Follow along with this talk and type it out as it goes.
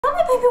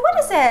baby,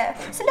 what is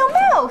it? It's a little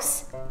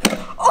mouse.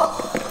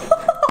 Oh.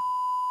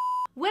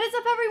 What is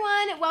up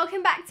everyone?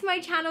 Welcome back to my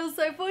channel.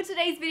 So for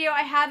today's video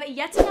I have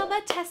yet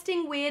another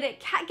testing weird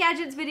cat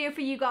gadgets video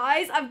for you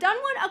guys. I've done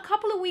one a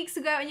couple of weeks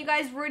ago and you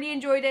guys really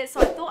enjoyed it, so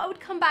I thought I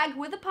would come back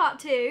with a part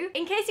 2.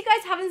 In case you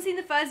guys haven't seen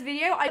the first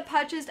video, I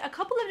purchased a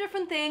couple of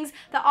different things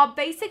that are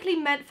basically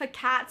meant for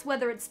cats,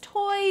 whether it's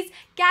toys,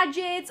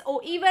 gadgets,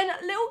 or even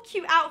little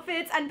cute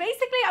outfits, and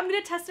basically I'm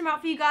going to test them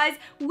out for you guys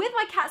with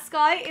my cat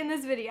Sky in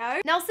this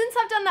video. Now since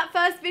I've done that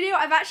first video,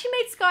 I've actually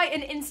made Sky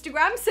an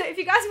Instagram, so if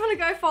you guys want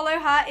to go follow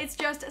her, it's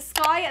just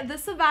Sky the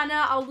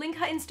Savannah. I'll link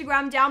her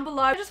Instagram down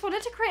below. I just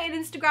wanted to create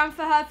an Instagram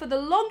for her for the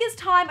longest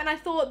time, and I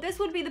thought this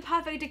would be the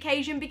perfect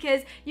occasion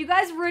because you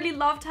guys really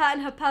loved her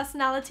and her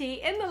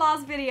personality in the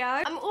last video.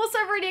 I'm also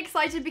really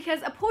excited because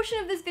a portion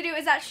of this video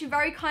is actually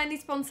very kindly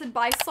sponsored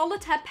by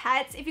Solitaire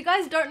Pets. If you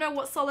guys don't know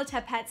what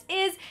Solitaire Pets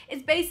is,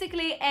 it's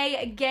basically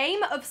a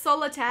game of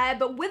solitaire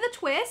but with a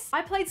twist.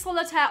 I played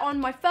solitaire on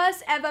my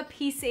first ever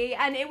PC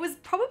and it was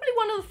probably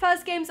one of the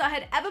first games I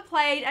had ever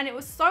played, and it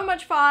was so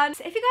much fun.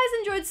 So if you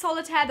guys enjoyed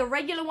Solitaire, the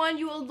regular one,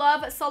 you will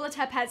love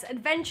Solitaire Pets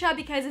Adventure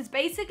because it's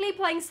basically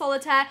playing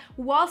solitaire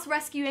whilst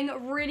rescuing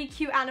really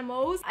cute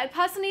animals. I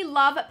personally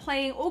love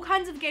playing all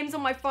kinds of games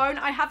on my phone.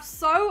 I have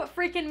so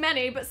freaking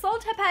many, but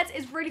Solitaire Pets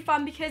is really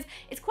fun because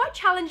it's quite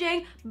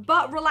challenging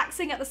but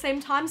relaxing at the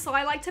same time, so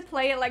I like to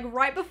play it like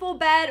right before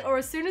bed or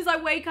as soon as I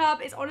wake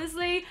up. It's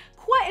honestly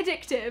quite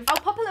addictive. I'll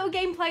pop a little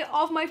gameplay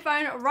of my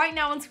phone right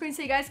now on screen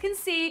so you guys can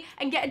see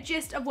and get a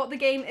gist of what the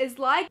game is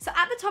like. So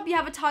at the top you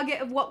have a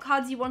target of what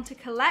cards you want to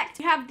collect.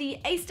 You have the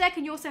ace deck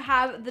and you also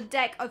have the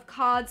deck of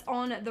cards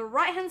on the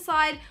right hand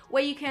side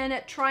where you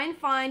can try and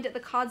find the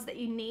cards that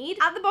you need.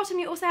 At the bottom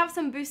you also have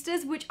some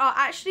boosters which are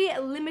actually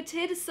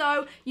limited,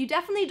 so you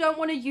definitely don't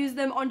want to use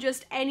them on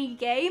just any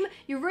game.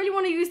 You really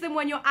want to use them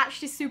when you're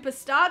actually super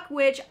stuck,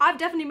 which I've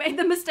definitely made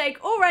the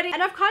mistake already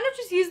and I've kind of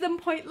just used them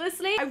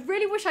pointlessly. I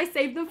really wish I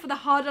saved them for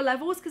the harder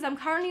levels because I'm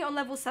currently on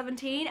level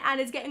 17 and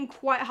it's getting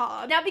quite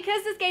hard. Now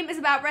because this game is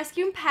about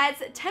rescuing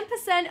pets,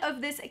 10% of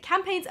this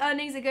campaign's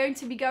earnings are going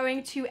to be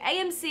going to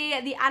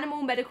AMC, the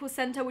Animal Medical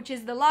Center, which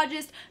is the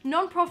largest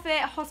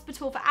non-profit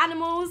hospital for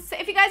animals. So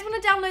if you guys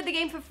want to download the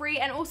game for free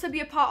and also be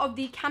a part of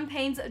the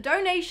campaign's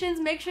donations,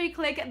 make sure you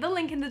click the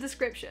link in the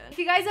description. If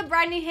you guys are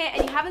brand new here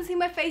and you haven't seen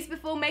my face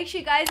before, make sure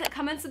you guys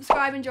come and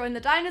subscribe and join the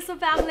dinosaur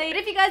family.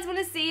 But if you guys want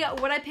to see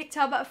what I picked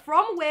up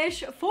from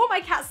Wish for my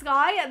cat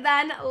Sky,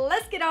 then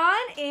let's get on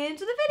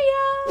into the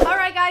video.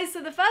 Alright guys,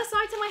 so the first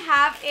item I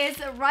have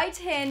is right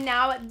here.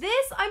 Now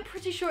this I'm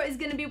pretty sure is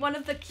going to be one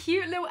of the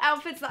cute little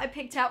outfits that I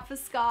picked out for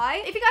Sky.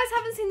 If you guys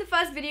haven't seen the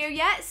first video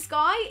yet,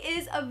 Sky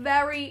is a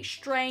very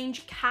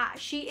strange cat.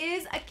 She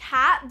is a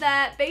cat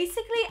that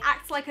basically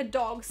acts like a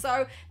dog,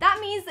 so that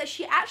means that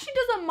she actually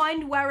doesn't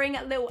mind wearing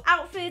little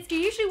outfits.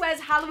 She usually wears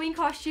Halloween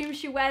costumes,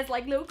 she wears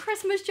like little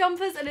Christmas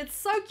jumpers, and it's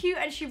so cute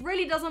and she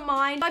really doesn't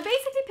mind. I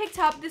basically picked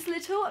up this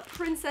little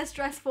princess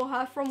dress for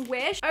her from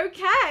Wish.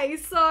 Okay,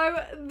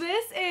 so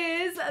this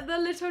is the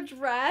little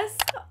dress.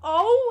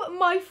 Oh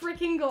my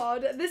freaking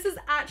god, this is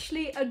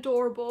actually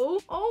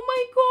adorable. Oh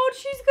my god,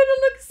 she's gonna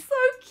look so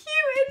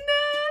cute in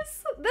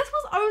this. This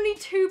was only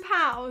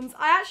 £2.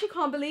 I actually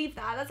can't believe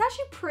that. That's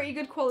actually pretty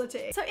good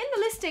quality. So in the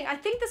listing, I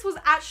think this was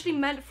actually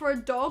meant for a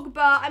dog,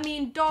 but I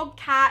mean, dog,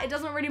 cat, it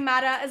doesn't really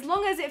matter. As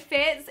long as it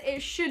fits,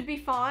 it should be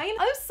fine.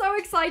 I'm so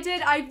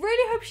excited. I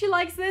really hope she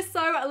likes this,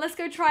 so let's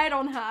go try it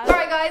on her.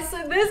 Alright guys,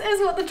 so this is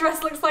what the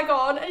dress looks like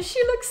on, and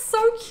she looks so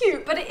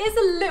cute, but it is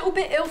a little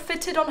bit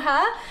ill-fitted on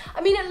her.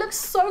 I mean, it looks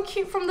so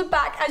cute from the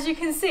back, as you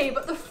can see,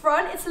 but the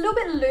front, it's a little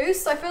bit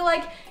loose, so I feel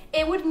like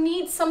it would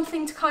need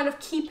something to kind of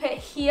keep it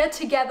here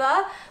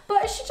together,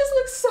 but she just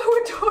looks so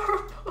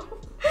adorable.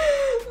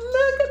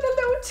 Look at the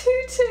little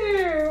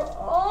tutu.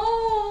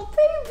 Oh,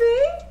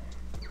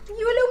 baby.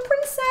 You a little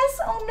princess?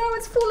 Oh no,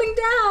 it's falling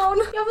down.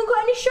 You haven't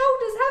got any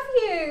shoulders, have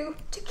you?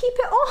 To keep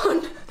it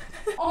on.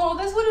 Oh,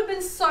 this would have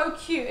been so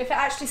cute if it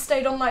actually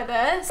stayed on like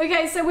this.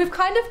 Okay, so we've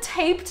kind of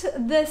taped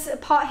this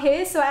part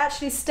here so it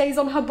actually stays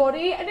on her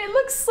body, and it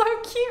looks so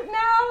cute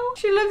now.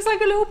 She looks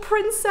like a little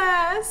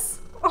princess.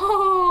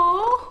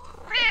 Oh.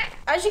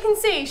 As you can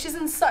see, she's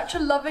in such a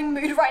loving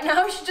mood right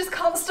now. She just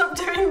can't stop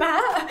doing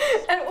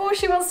that. And all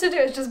she wants to do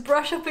is just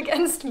brush up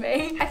against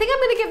me. I think I'm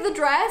gonna give the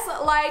dress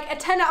like a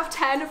 10 out of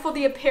 10 for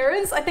the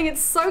appearance. I think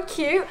it's so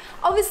cute.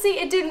 Obviously,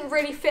 it didn't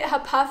really fit her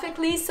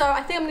perfectly, so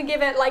I think I'm gonna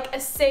give it like a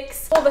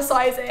 6 for the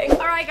sizing.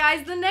 All right,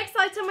 guys, the next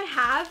item I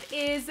have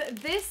is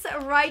this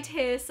right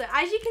here. So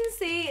as you can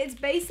see, it's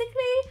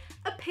basically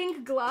a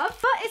pink glove,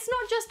 but it's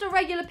not just a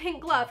regular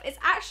pink glove. It's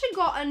actually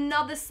got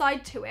another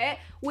side to it,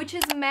 which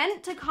is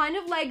meant to kind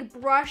of like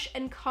brush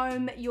and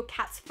comb your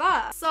cat's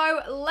fur.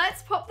 So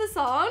let's pop this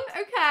on.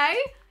 Okay.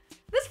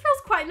 This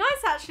feels quite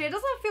nice actually. It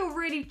doesn't feel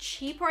really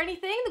cheap or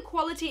anything. The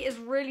quality is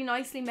really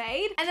nicely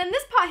made. And then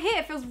this part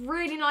here feels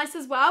really nice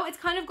as well. It's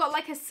kind of got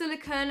like a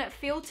silicone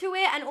feel to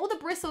it and all the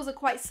bristles are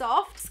quite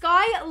soft.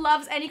 Sky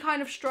loves any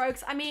kind of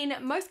strokes. I mean,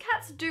 most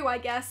cats do, I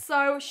guess.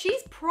 So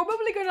she's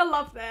probably gonna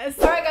love this.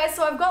 All right guys,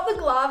 so I've got the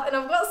glove and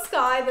I've got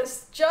Sky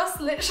that's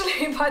just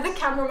literally by the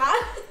cameraman.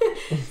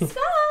 Sky!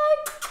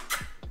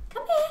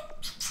 Come here.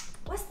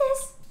 What's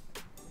this?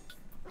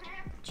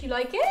 Do you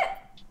like it?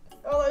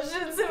 Oh, that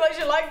didn't seem like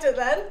she liked it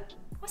then.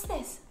 What's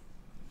this?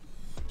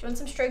 Do you want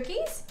some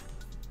strokies?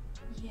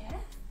 Yeah.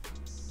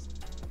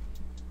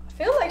 I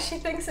feel like she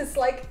thinks it's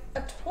like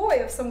a toy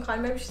of some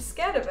kind. Maybe she's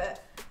scared of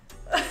it.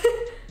 Do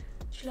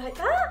you like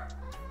that?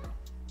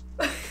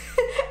 Every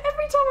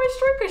time I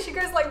stroke her, she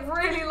goes like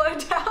really low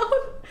down.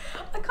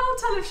 I can't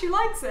tell if she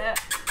likes it.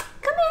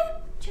 Come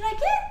here. Do you like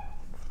it?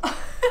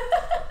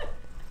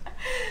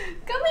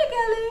 Come here,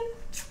 girlie.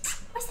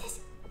 What's this?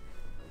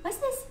 What's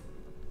this?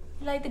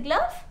 You like the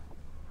glove?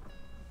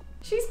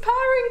 She's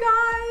purring,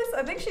 guys.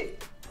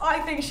 I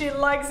think she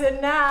likes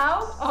it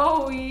now.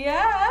 Oh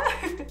yeah.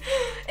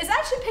 It's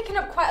actually picking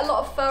up quite a lot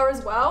of fur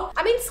as well.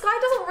 I mean, Sky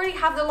doesn't really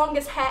have the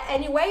longest hair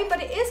anyway,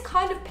 but it is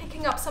kind of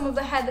picking up some of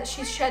the hair that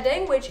she's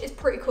shedding, which is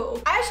pretty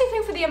cool. I actually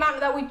think for the amount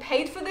that we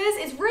paid for this,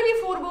 it's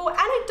really affordable and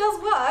it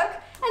does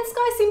work. And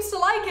Sky seems to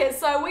like it,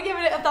 so we're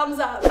giving it a thumbs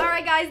up. All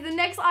right, guys, the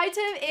next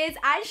item is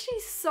actually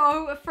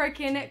so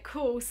freaking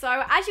cool.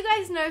 So as you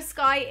guys know,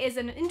 Sky is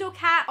an indoor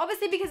cat.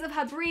 Obviously, because of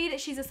her breed,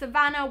 she's a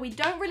Savannah. We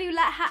don't really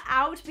let her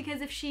out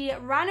because if she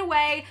ran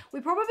away,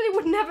 we probably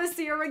would never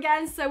see her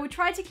again. So we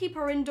try to keep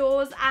her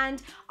indoors, and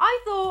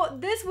I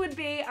thought this would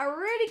be a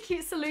really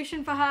cute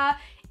solution for her.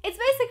 It's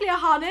basically a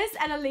harness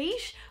and a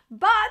leash,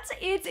 but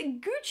it's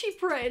Gucci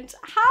print.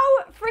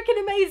 How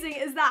freaking amazing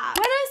is that?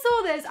 When I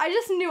saw this, I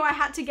just knew I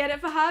had to get it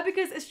for her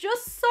because it's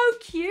just so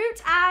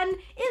cute and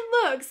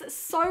it looks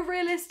so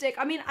realistic.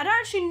 I mean, I don't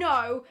actually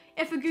know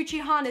if a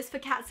Gucci harness for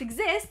cats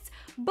exists,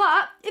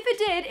 but if it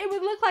did, it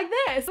would look like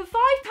this. For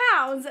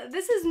 £5,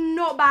 this is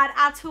not bad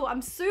at all.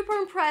 I'm super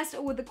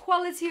impressed with the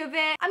quality of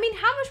it. I mean,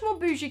 how much more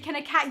bougie can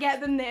a cat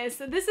get than this?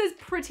 This is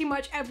pretty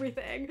much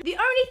everything. The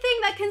only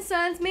thing that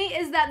concerns me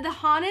is that the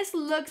harness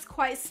looks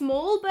quite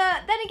small,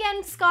 but then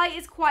again, Sky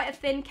is quite a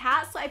thin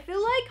cat, so I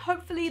feel like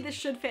hopefully this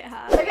should fit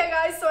her. Okay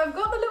guys, so I've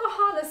got the little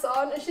harness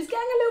on and she's getting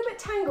a little bit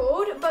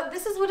tangled, but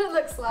this is what it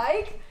looks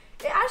like.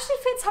 It actually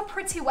fits her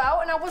pretty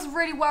well, and I was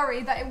really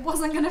worried that it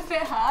wasn't gonna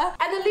fit her.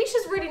 And the leash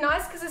is really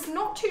nice because it's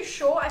not too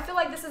short. I feel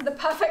like this is the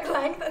perfect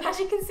length, and as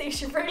you can see,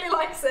 she really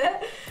likes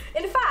it.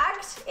 In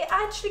fact, it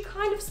actually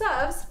kind of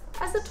serves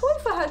as a toy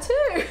for her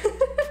too.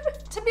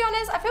 To be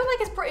honest, I feel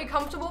like it's pretty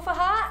comfortable for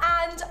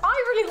her, and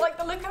I really like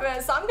the look of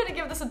it, so I'm gonna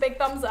give this a big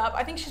thumbs up.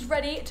 I think she's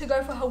ready to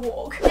go for her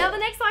walk. Now, the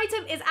next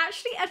item is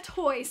actually a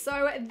toy.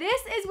 So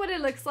this is what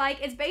it looks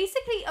like. It's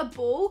basically a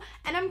ball,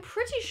 and I'm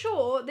pretty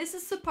sure this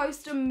is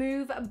supposed to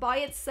move by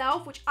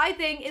itself, which I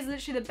think is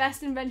literally the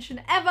best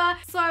invention ever.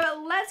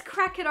 So let's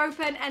crack it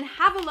open and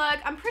have a look.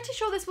 I'm pretty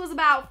sure this was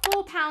about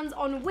 £4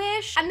 on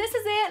Wish, and this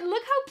is it.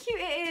 Look how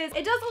cute it is.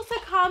 It does also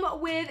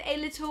come with a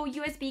little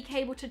USB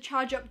cable to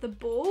charge up the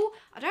ball.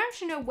 I don't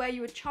actually know where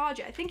you would charge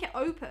it. I think it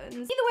opens. Either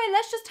way,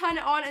 let's just turn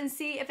it on and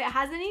see if it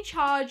has any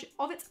charge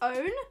of its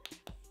own.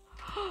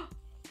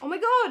 Oh my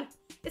god,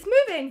 it's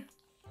moving.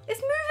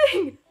 It's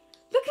moving.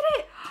 Look at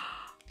it.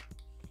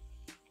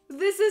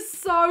 This is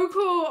so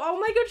cool. Oh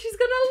my god, she's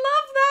gonna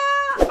love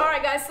that. All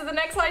right guys, so the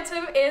next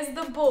item is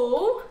the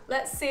ball.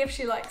 Let's see if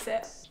she likes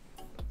it.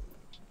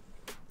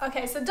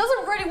 Okay, so it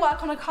doesn't really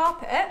work on a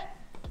carpet,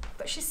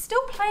 but she's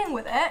still playing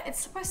with it. It's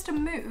supposed to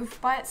move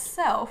by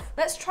itself.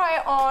 Let's try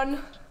it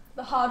on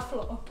the hard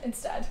floor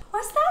instead.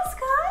 What's that,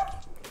 Sky?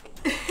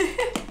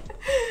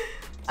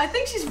 I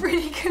think she's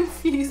really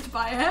confused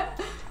by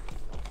it.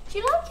 Do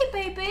you like it,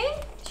 baby?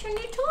 It's your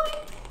new toy.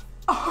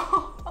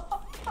 Oh.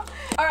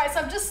 All right,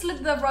 so I've just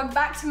slid the rug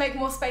back to make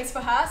more space for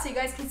her so you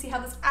guys can see how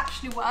this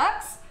actually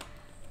works.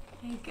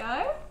 There you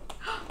go.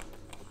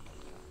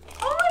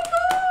 Oh my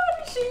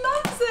god, she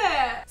loves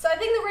it. So I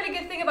think the really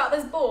good thing about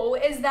this ball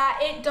is that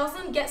it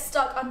doesn't get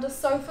stuck under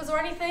sofas or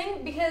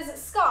anything, because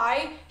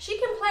Sky, she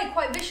can play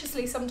quite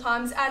viciously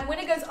sometimes, and when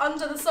it goes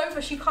under the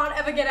sofa, she can't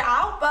ever get it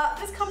out, but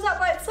this comes out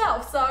by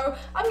itself, so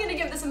I'm gonna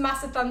give this a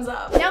massive thumbs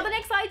up. Now the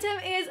next item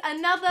is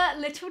another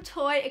little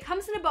toy. It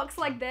comes in a box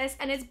like this,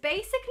 and it's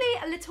basically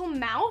a little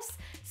mouse.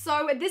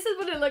 So this is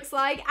what it looks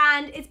like,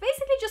 and it's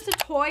basically just a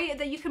toy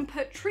that you can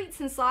put treats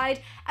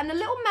inside, and the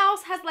little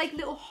mouse has like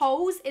little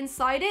holes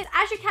inside it.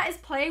 As your cat is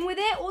playing with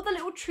it, all the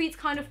little treats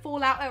kind of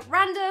fall out at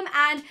random,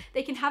 and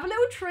they can have a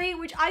little treat,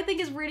 which I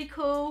think is really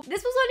cool.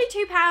 This was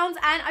only £2,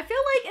 and I feel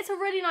like it's a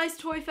really nice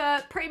toy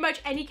for pretty much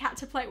any cat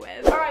to play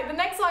with. All right, the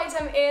next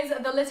item is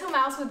the little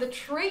mouse with the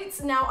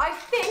treats. Now I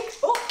think,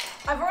 oh,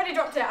 I've already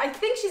dropped it. I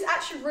think she's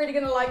actually really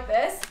gonna like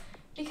this,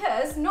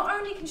 because not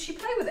only can she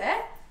play with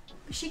it,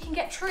 but she can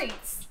get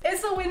treats.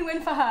 It's a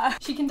win-win for her.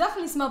 She can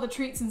definitely smell the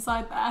treats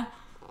inside there.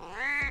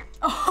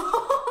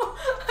 Oh,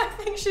 I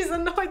think she's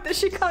annoyed that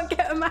she can't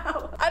get them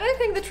out. I don't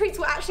think the treats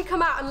will actually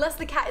come out unless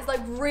the cat is like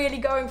really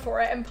going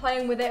for it and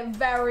playing with it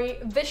very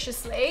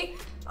viciously.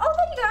 Oh,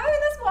 there you go,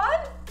 there's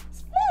one.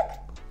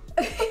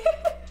 Look.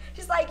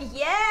 She's like,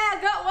 yeah, I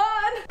got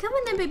one. Come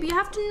on then, baby, you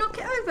have to knock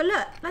it over.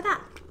 Look, like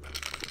that.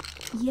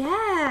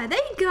 Yeah, there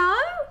you go.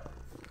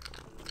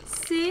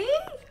 See?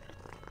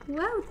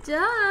 Well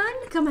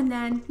done. Come on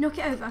then, knock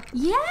it over.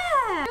 Yeah.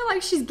 I feel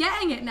like she's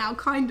getting it now,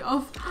 kind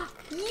of.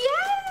 Yeah.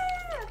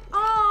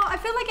 Oh, I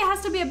feel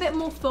has to be a bit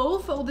more full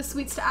for all the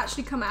sweets to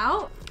actually come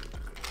out.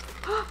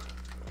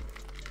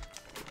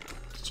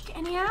 Did you get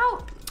any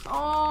out?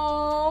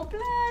 Oh,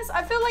 bless.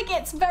 I feel like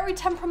it's very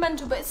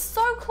temperamental, but it's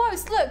so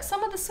close. Look,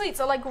 some of the sweets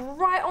are like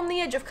right on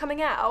the edge of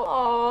coming out.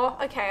 Oh,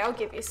 okay, I'll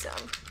give you some.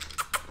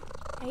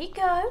 There you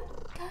go.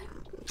 Go.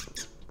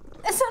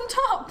 It's on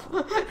top.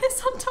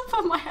 It's on top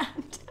of my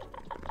hand.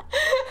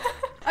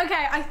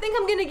 Okay, I think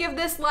I'm gonna give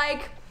this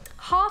like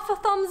half a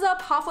thumbs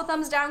up, half a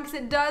thumbs down, because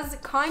it does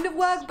kind of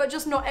work, but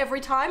just not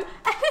every time.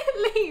 And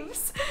it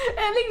leaves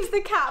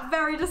the cat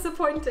very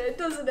disappointed,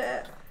 doesn't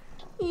it?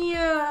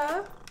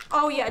 Yeah.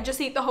 Oh yeah, just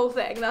eat the whole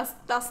thing. That's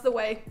the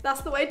way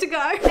to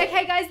go.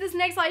 Okay guys, this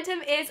next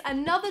item is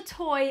another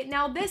toy.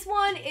 Now this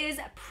one is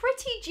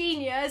pretty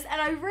genius and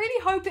I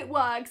really hope it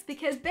works,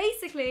 because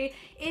basically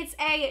it's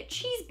a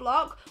cheese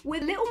block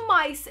with little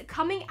mice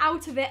coming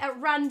out of it at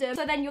random.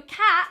 So then your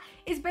cat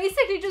is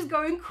basically just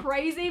going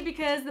crazy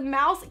because the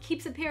mouse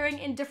keeps appearing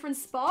in different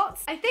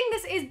spots. I think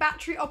this is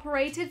battery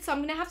operated, so I'm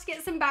gonna have to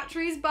get some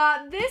batteries,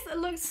 but this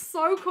looks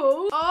so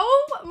cool.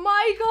 Oh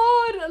my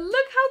god,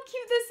 look how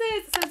cute this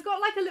is. So it's got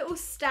like a little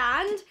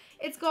stand.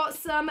 It's got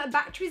some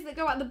batteries that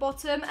go at the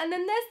bottom, and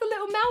then there's the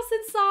little mouse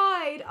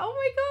inside. Oh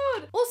my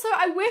god. Also,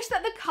 I wish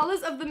that the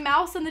colors of the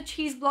mouse and the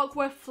cheese block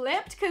were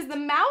flipped, because the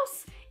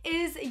mouse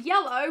is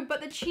yellow,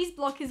 but the cheese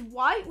block is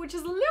white, which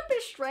is a little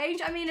bit strange.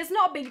 I mean, it's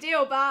not a big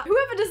deal, but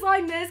whoever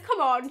designed this, come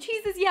on,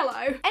 cheese is yellow.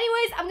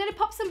 Anyways, I'm gonna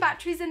pop some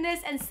batteries in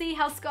this and see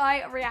how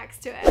Sky reacts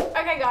to it.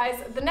 Okay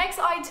guys, the next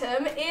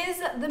item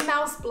is the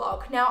mouse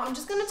block. Now, I'm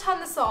just gonna turn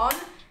this on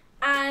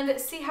and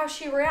see how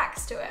she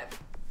reacts to it.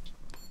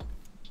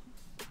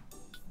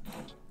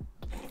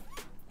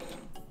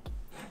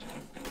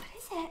 What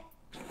is it?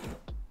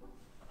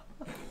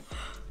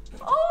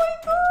 Oh my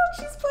god,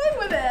 she's playing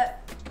with it.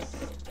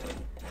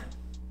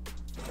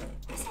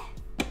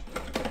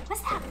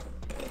 What's that?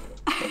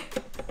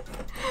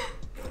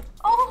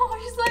 Oh,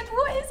 she's like,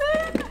 what is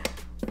it?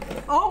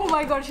 Oh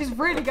my god, she's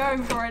really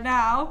going for it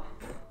now.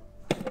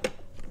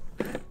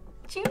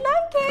 Do you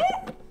like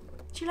it?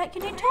 Do you like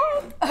your new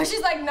toy? Oh,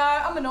 she's like, no,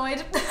 I'm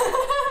annoyed. Come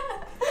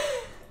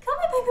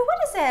on, baby, what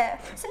is it?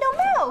 It's a little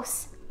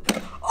mouse.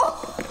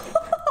 Oh.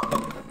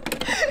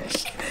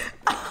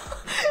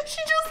 She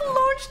just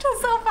launched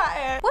herself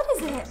at it. What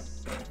is it?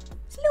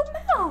 It's a little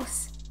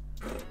mouse.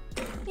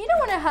 You don't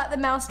want to hurt the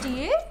mouse, do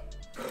you?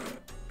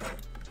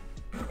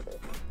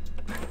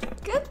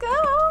 Good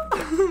girl.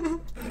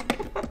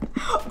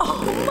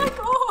 Oh my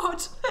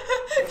god.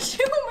 She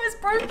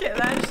almost broke it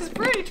then. She's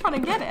really trying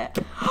to get it.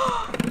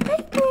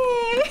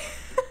 Baby.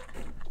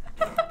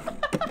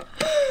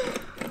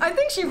 I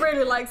think she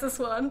really likes this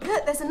one.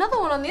 Look, there's another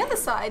one on the other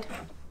side.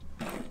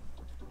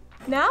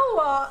 Now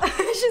what?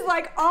 She's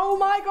like, oh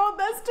my god,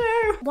 there's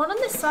two. One on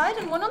this side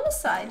and one on this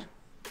side.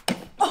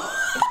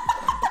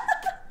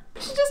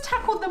 She just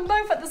tackled them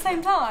both at the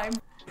same time.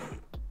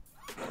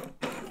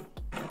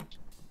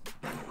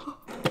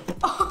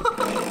 I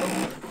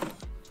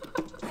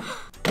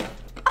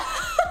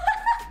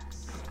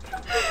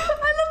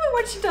love it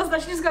when she does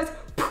that. She just goes,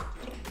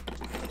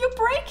 you're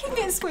breaking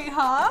it,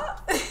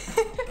 sweetheart.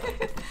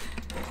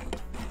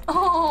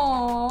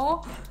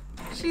 Oh,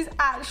 she's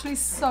actually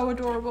so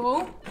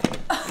adorable.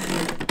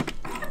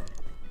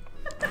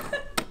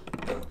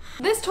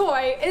 This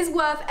toy is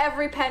worth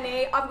every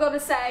penny, I've got to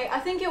say. I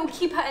think it will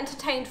keep her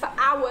entertained for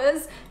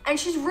hours, and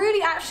she's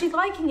really actually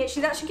liking it.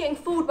 She's actually getting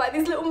fooled by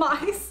these little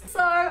mice. So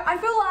I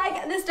feel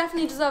like this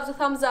definitely deserves a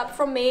thumbs up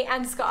from me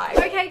and Sky.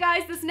 Okay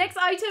guys, this next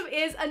item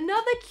is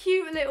another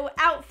cute little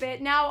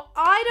outfit. Now,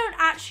 I don't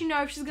actually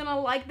know if she's gonna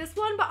like this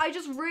one, but I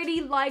just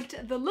really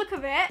liked the look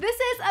of it. This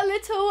is a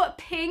little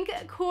pink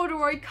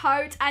corduroy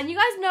coat, and you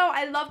guys know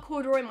I love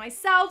corduroy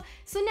myself,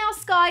 so now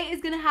Sky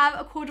is gonna have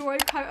a corduroy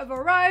coat of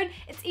her own.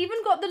 It's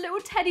even got the little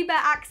teddy bear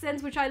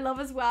accents, which I love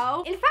as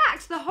well. In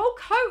fact, the whole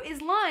coat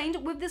is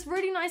lined with this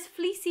really nice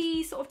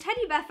fleecy sort of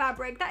teddy bear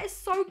fabric. That is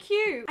so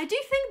cute. I do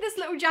think this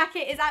little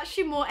jacket is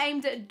actually more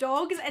aimed at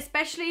dogs,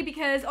 especially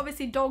because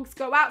obviously dogs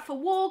go out for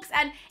walks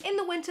and in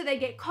the winter they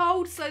get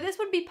cold, so this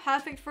would be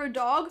perfect for a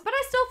dog. But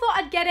I still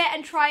thought I'd get it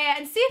and try it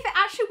and see if it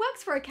actually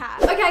works for a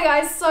cat. Okay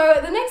guys,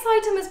 so the next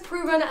item has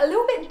proven a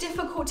little bit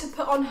difficult to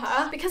put on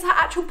her because her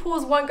actual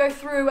paws won't go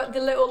through the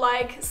little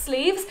like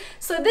sleeves.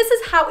 So this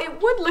is how it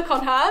would look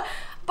on her.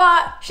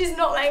 But she's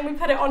not letting me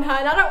put it on her,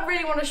 and I don't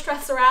really want to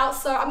stress her out,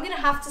 so I'm gonna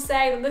have to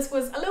say that this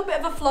was a little bit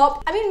of a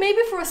flop. I mean,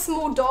 maybe for a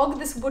small dog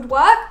this would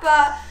work,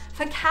 but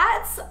for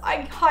cats,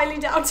 I highly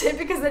doubt it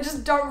because they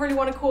just don't really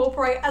want to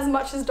cooperate as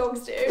much as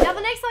dogs do. Now,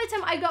 the next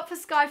item I got for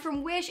Sky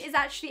from Wish is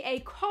actually a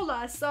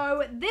collar.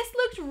 So this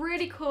looked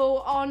really cool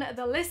on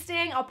the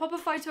listing. I'll pop a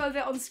photo of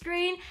it on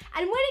screen.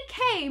 And when it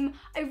came,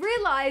 I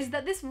realized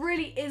that this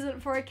really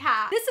isn't for a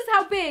cat. This is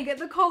how big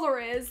the collar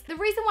is. The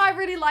reason why I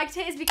really liked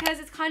it is because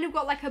it's kind of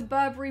got like a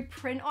Burberry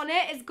print on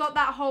it. It's got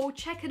that whole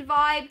checkered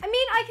vibe. I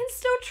mean, I can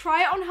still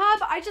try it on her,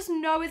 but I just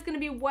know it's going to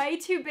be way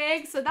too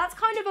big. So that's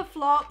kind of a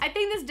flop. I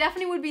think this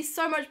definitely would be be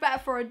so much better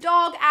for a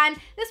dog, and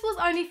this was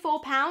only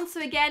 £4,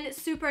 so again,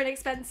 it's super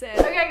inexpensive.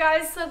 Okay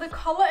guys, so the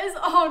collar is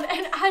on,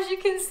 and as you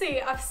can see,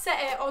 I've set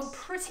it on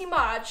pretty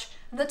much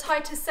the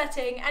tightest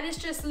setting, and it's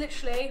just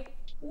literally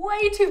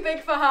way too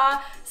big for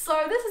her.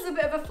 So this is a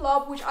bit of a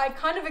flop, which I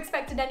kind of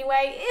expected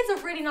anyway. It is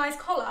a really nice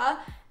collar,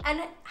 and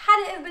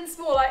had it have been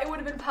smaller, it would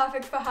have been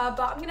perfect for her,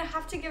 but I'm gonna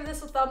have to give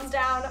this a thumbs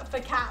down for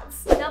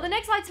cats. Now the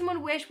next item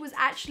on Wish was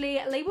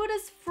actually labeled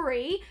as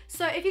free.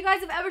 So if you guys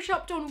have ever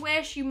shopped on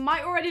Wish, you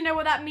might already know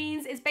what that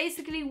means. It's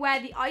basically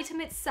where the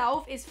item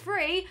itself is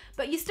free,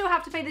 but you still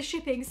have to pay the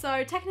shipping,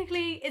 so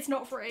technically it's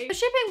not free. The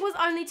shipping was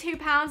only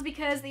 £2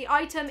 because the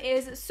item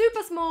is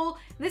super small.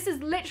 This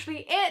is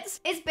literally it.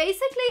 It's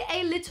basically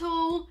a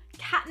little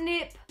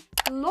catnip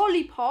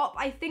lollipop.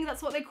 I think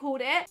that's what they called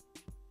it.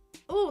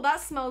 Oh, that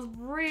smells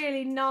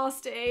really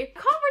nasty. Can't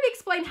really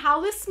explain how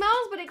this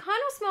smells, but it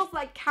kind of smells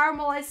like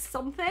caramelized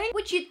something,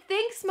 which you'd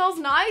think smells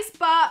nice,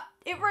 but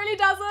it really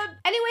doesn't.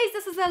 Anyways,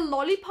 this is a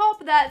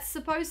lollipop that's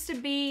supposed to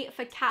be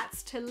for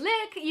cats to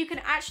lick. You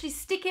can actually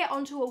stick it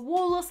onto a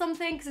wall or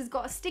something because it's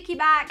got a sticky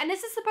back. And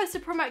this is supposed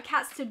to promote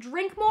cats to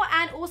drink more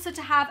and also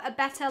to have a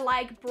better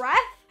like breath,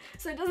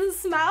 so it doesn't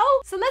smell.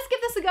 So let's give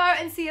this a go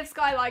and see if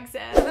Sky likes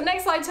it. So the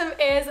next item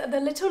is the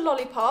little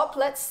lollipop.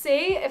 Let's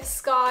see if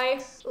Sky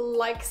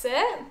likes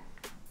it.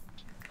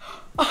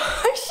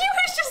 Oh, she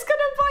was just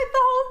gonna bite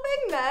the whole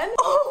thing then.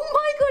 Oh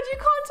my god, you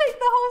can't take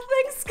the whole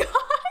thing,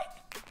 Sky.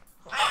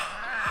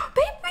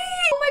 Baby!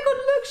 Oh my god,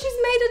 look, she's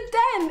made a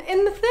dent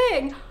in the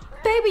thing.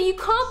 Baby, you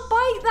can't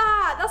bite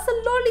that. That's a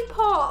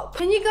lollipop.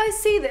 Can you guys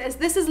see this?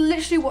 This is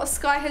literally what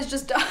Sky has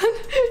just done.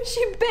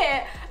 She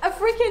bit a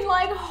freaking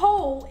like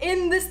hole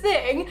in this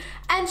thing,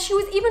 and she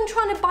was even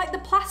trying to bite the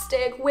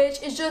plastic,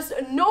 which is just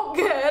not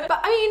good. But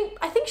I mean,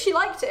 I think she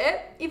liked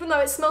it, even though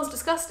it smells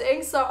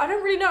disgusting, so I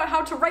don't really know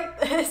how to rate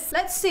this.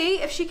 Let's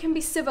see if she can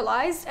be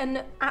civilized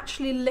and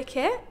actually lick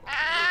it.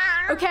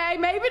 Okay,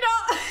 maybe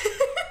not.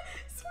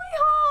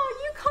 Sweetheart,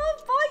 you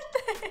can't bite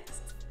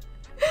this.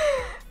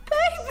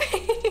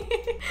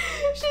 Baby,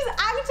 she's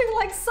acting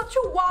like such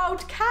a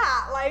wild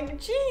cat, like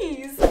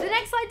jeez. The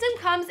next item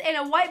comes in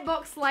a white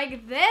box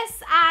like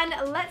this,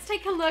 and let's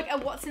take a look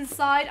at what's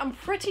inside. I'm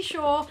pretty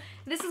sure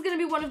this is gonna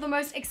be one of the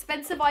most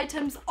expensive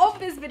items of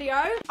this video.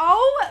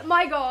 Oh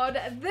my god,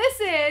 this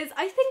is,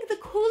 I think, the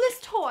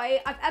coolest toy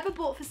I've ever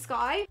bought for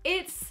Sky.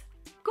 It's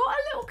got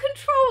a little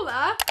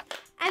controller,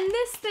 and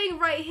this thing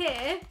right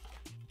here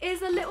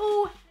is a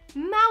little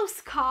mouse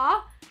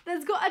car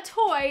that's got a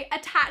toy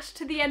attached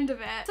to the end of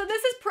it. So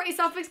this is pretty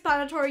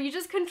self-explanatory. You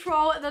just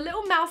control the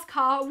little mouse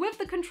car with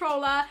the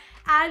controller,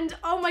 and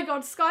oh my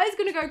god, Sky's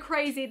gonna go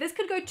crazy. This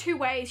could go two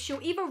ways.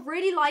 She'll either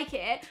really like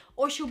it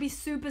or she'll be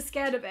super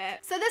scared of it.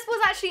 So this was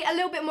actually a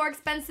little bit more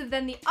expensive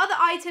than the other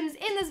items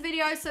in this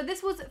video. So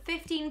this was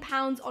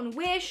 £15 on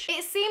Wish.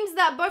 It seems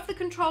that both the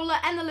controller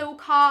and the little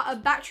car are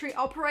battery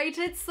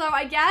operated. So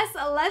I guess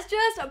let's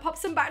just pop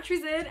some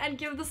batteries in and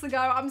give this a go.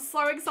 I'm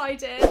so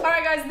excited. All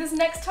right guys, this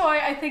next toy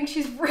I think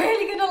she's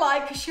really gonna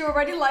like because she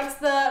already likes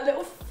the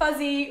little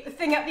fuzzy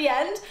thing at the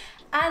end.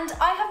 And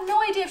I have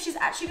no idea if she's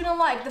actually gonna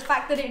like the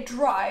fact that it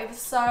drives,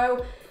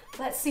 so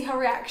let's see her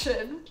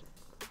reaction.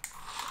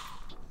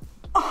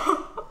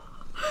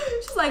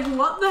 She's like,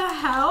 what the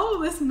hell?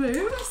 This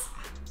moves?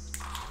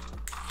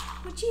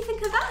 What do you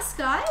think of that,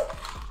 Sky?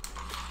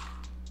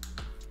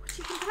 What do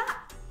you think of that?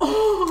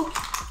 Oh,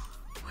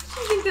 what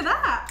do you think of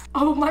that?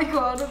 Oh my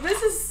god,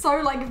 this is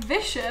so like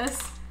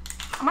vicious.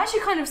 I'm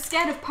actually kind of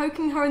scared of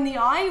poking her in the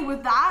eye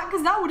with that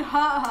because that would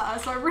hurt her,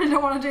 so I really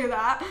don't want to do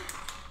that.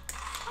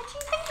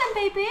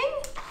 Baby, do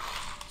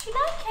you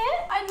like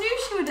it? I knew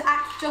she would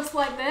act just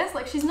like this,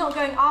 like she's not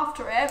going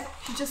after it,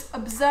 she's just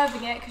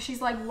observing it because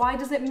she's like, why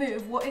does it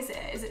move? What is it?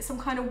 Is it some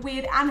kind of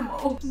weird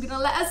animal? I'm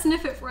gonna let her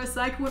sniff it for a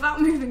sec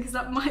without moving because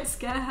that might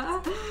scare her.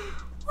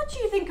 What do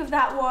you think of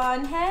that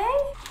one, hey?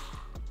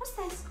 What's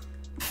this?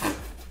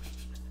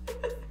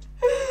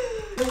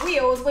 The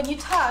wheels, when you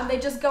turn, they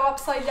just go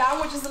upside down,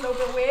 which is a little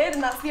bit weird,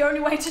 and that's the only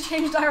way to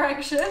change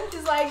direction.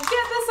 She's like, get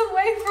this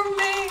away from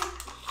me.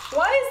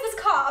 Why is this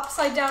car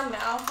upside down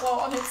now? Well,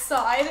 on its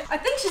side. I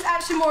think she's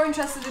actually more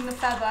interested in the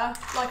feather.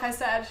 Like I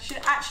said, she'd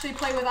actually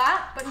play with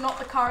that, but not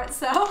the car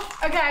itself.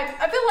 Okay,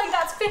 I feel like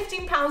that's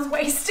 £15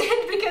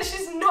 wasted because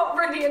she's not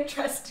really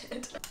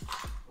interested.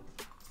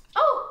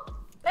 Oh,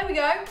 there we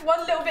go. One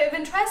little bit of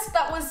interest.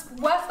 That was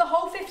worth the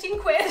whole 15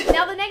 quid.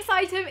 Now the next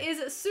item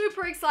is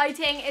super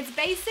exciting. It's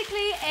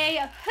basically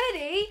a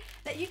hoodie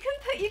that you can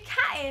put your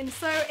cat in.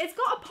 So it's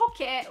got a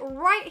pocket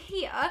right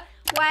here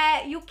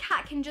where your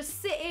cat can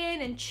just sit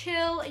in and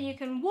chill and you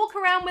can walk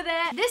around with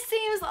it. This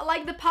seems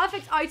like the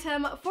perfect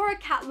item for a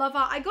cat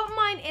lover. I got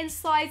mine in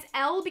size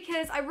L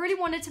because I really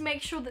wanted to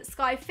make sure that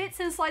Sky fits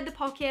inside the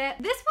pocket.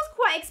 This was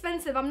quite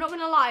expensive, I'm not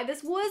gonna lie.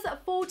 This was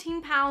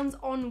 £14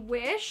 on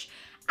Wish,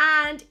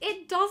 and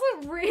it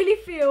doesn't really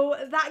feel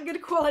that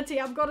good quality,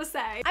 I've got to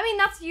say. I mean,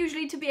 that's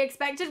usually to be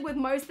expected with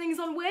most things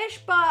on Wish,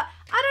 but I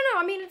don't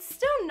know, I mean, it's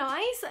still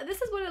nice.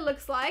 This is what it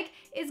looks like.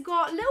 It's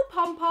got little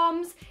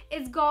pom-poms,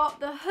 it's got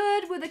the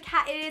hood where the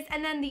cat is,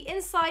 and then the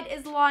inside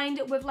is lined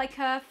with like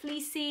a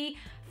fleecy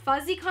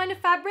fuzzy kind of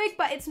fabric,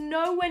 but it's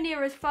nowhere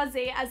near as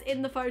fuzzy as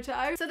in the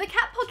photo. So the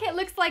cat pocket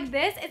looks like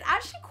this. It's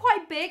actually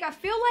quite big. I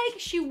feel like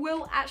she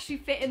will actually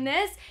fit in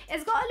this.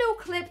 It's got a little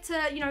clip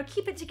to, you know,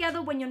 keep it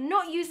together when you're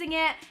not using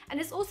it. And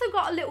it's also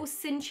got a little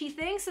cinchy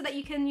thing so that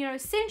you can, you know,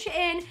 cinch it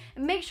in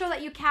and make sure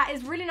that your cat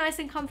is really nice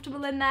and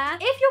comfortable in there.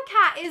 If your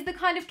cat is the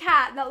kind of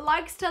cat that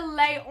likes to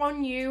lay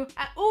on you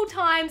at all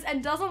times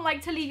and doesn't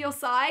like to leave your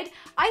side,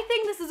 I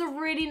think this is a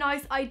really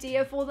nice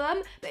idea for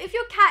them. But if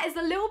your cat is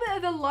a little bit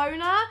of a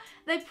loner,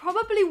 they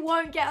probably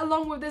won't get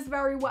along with this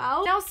very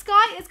well. Now,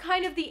 Sky is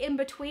kind of the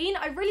in-between.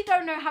 I really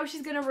don't know how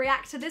she's gonna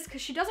react to this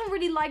because she doesn't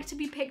really like to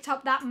be picked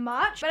up that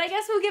much, but I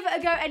guess we'll give it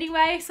a go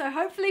anyway, so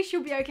hopefully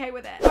she'll be okay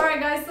with it. All right,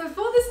 guys, so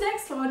for this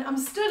next one, I'm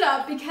stood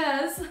up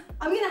because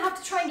I'm gonna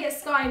have to try and get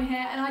Sky in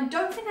here, and I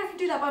don't think I can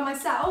do that by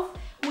myself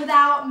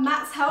without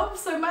Matt's help.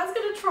 So Matt's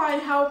gonna try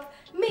and help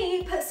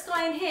me put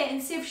Sky in here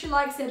and see if she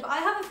likes it, but I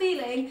have a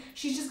feeling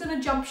she's just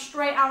gonna jump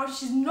straight out.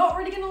 She's not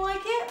really gonna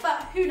like it,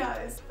 but who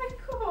knows? Oh my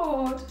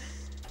God.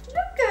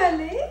 Look,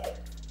 girly.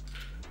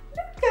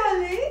 Look,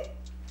 girly.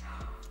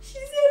 She's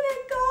in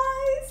it,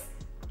 guys.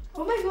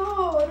 Oh my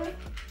God.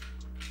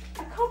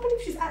 I can't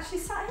believe she's actually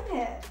sat in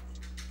it.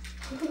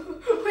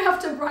 We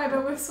have to bribe her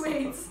with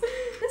sweets.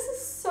 This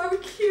is so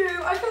cute.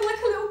 I feel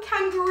like a little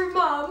kangaroo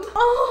mum.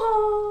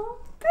 Oh,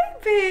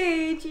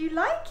 baby, do you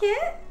like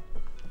it?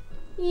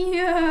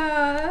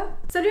 Yeah.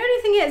 So the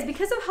only thing is,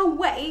 because of her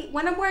weight,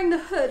 when I'm wearing the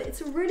hood,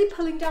 it's really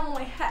pulling down on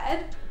my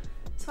head.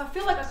 So I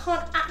feel like I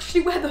can't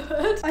actually wear the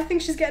hood. I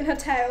think she's getting her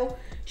tail.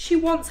 She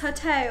wants her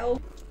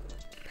tail.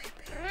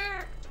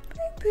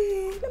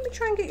 Baby, let me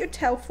try and get your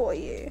tail for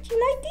you. Do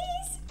you like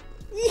these?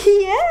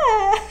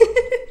 Yeah.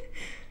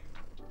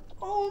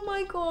 Oh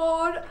my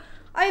God.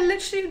 I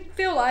literally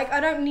feel like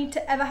I don't need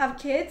to ever have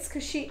kids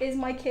because she is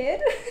my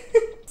kid.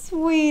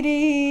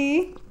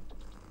 Sweetie.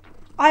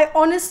 I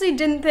honestly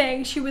didn't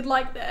think she would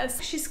like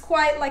this. She's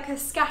quite like a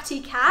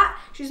scatty cat.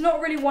 She's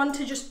not really one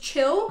to just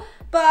chill,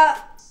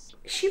 but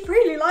she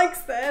really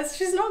likes this.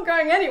 She's not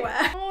going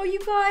anywhere. Oh, you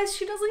guys,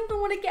 she doesn't even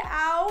want to get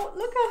out.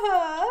 Look at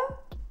her.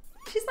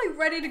 She's like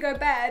ready to go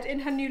bed in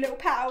her new little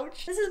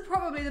pouch. This is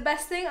probably the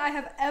best thing I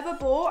have ever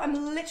bought. I'm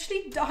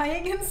literally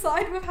dying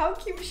inside with how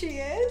cute she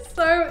is.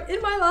 So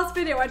in my last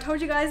video, I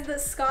told you guys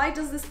that Sky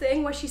does this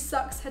thing where she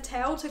sucks her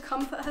tail to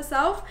comfort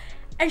herself.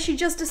 And she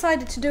just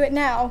decided to do it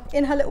now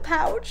in her little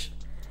pouch.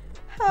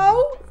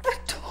 How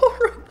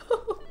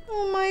adorable.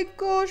 Oh my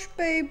gosh,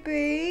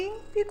 baby.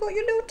 You got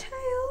your little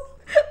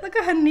tail. Look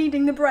at her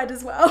kneading the bread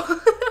as well.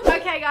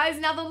 Okay, guys,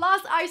 now the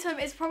last item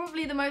is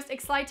probably the most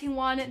exciting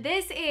one.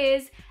 This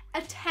is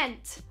a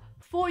tent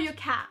for your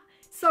cat.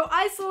 So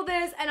I saw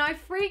this and I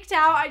freaked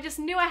out. I just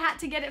knew I had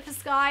to get it for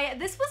Sky.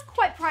 This was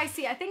quite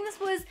pricey. I think this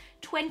was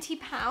 £20,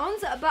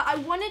 but I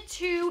wanted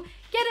to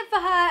get it for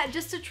her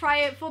just to try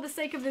it for the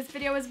sake of this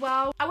video as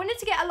well. I wanted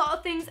to get a lot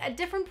of things at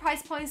different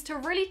price points to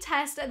really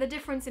test the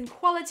difference in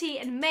quality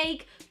and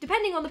make,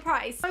 depending on the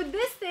price. So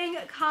this thing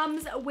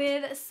comes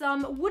with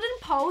some wooden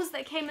poles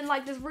that came in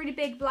like this really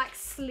big black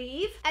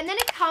sleeve. And then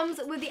it comes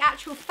with the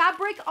actual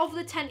fabric of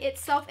the tent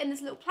itself in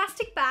this little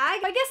plastic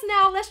bag. I guess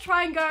now let's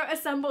try and go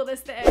assemble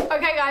this thing.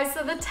 Okay guys,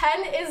 so the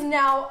tent is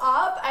now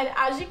up, and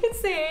as you can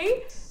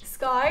see,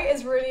 Sky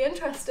is really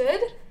interested.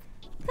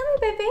 Come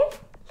here, baby.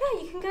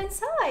 Yeah, you can go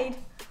inside.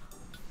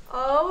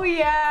 Oh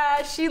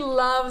yeah, she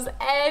loves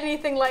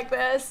anything like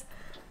this.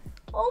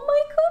 Oh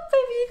my God,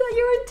 baby, you got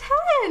your own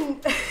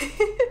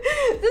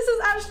tent. This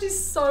is actually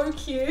so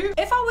cute.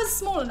 If I was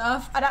small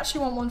enough, I'd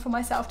actually want one for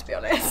myself, to be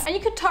honest. And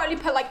you could totally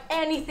put like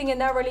anything in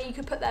there, really. You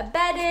could put their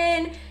bed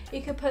in,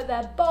 you could put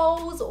their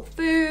bowls or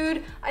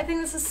food. I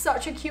think this is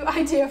such a cute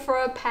idea for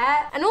a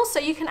pet. And also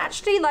you can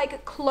actually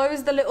like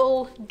close the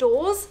little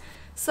doors.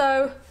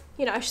 So,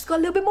 you know, she's got a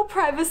little bit more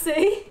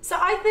privacy. So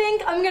I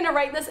think I'm gonna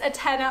rate this a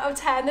 10 out of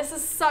 10. This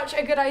is such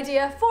a good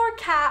idea for a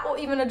cat or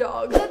even a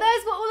dog. So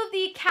those were all of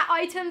the cat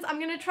items I'm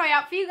gonna try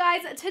out for you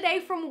guys today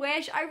from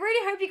Wish. I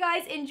really hope you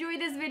guys enjoyed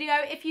this video.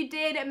 If you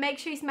did, make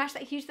sure you smash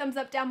that huge thumbs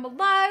up down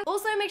below.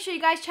 Also, make sure you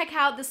guys check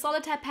out the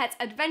Solitaire Pets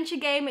adventure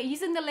game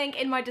using the link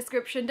in my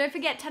description. Don't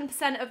forget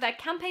 10% of their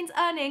campaign's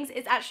earnings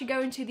is actually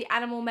going to the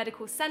Animal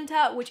Medical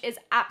Center, which is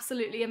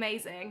absolutely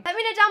amazing. Let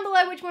me know down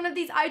below which one of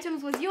these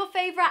items was your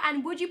favorite,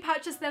 and would you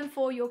purchase them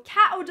for your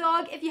cat or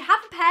dog? If you have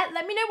a pet,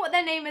 let me know what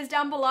their name is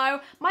down below.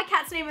 My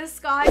cat's name is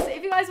Sky, so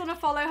if you guys want to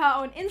follow her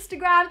on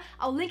Instagram,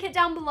 I'll link it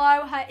down below.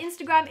 Her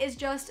Instagram is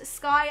just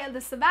Sky the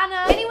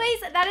Savannah.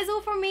 Anyways, that is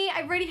all from me.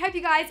 I really hope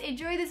you guys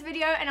enjoy this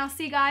video, and I'll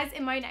see you guys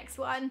in my next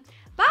one.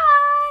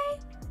 Bye!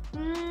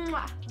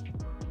 Mwah.